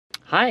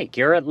Hi,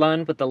 Garrett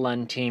Lund with the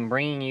LundTeam,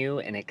 bringing you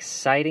an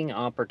exciting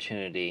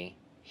opportunity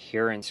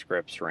here in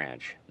Scripps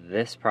Ranch.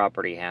 This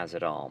property has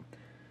it all.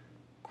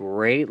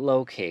 Great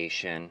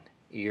location.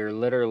 You're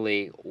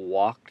literally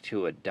walk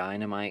to a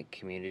dynamite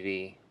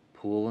community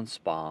pool and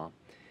spa.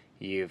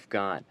 You've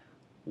got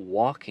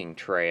walking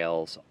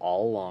trails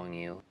all along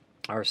you.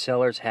 Our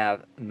sellers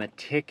have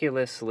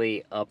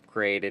meticulously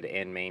upgraded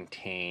and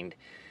maintained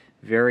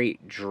very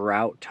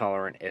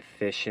drought-tolerant,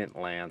 efficient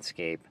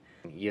landscape.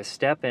 You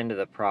step into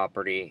the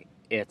property,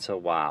 it's a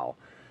wow.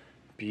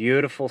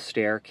 Beautiful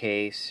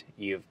staircase.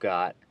 You've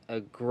got a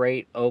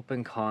great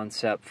open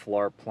concept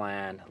floor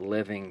plan,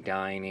 living,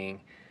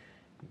 dining,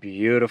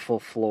 beautiful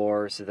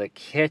floors. The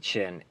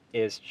kitchen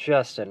is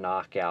just a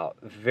knockout,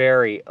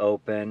 very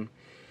open.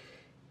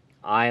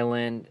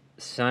 Island,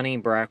 sunny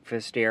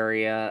breakfast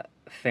area,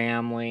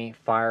 family,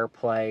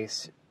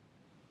 fireplace,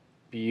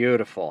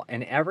 beautiful.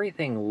 And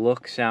everything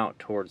looks out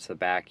towards the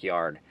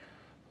backyard.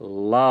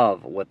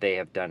 Love what they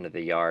have done to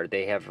the yard.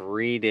 They have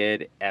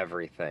redid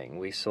everything.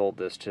 We sold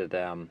this to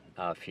them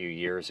a few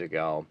years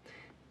ago.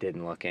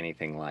 Didn't look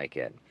anything like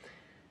it.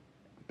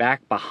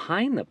 Back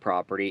behind the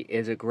property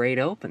is a great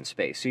open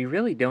space, so you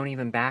really don't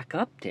even back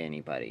up to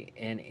anybody.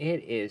 And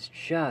it is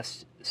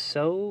just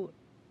so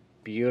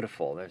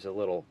beautiful. There's a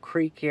little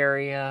creek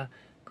area,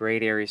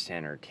 great areas to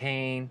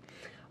entertain.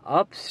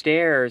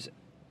 Upstairs,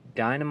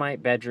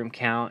 dynamite bedroom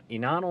count. You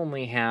not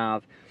only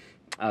have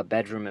a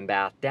bedroom and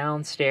bath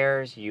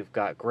downstairs, you've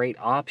got great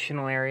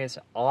optional areas,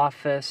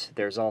 office.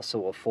 There's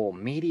also a full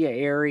media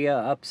area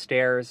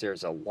upstairs.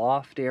 There's a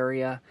loft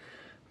area.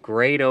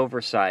 Great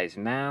oversized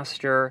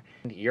master.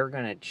 You're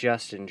going to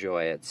just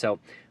enjoy it. So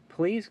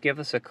please give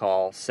us a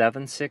call,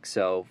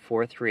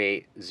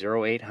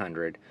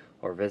 760-438-0800,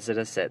 or visit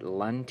us at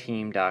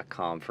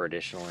LundTeam.com for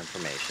additional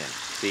information.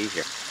 See you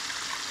here.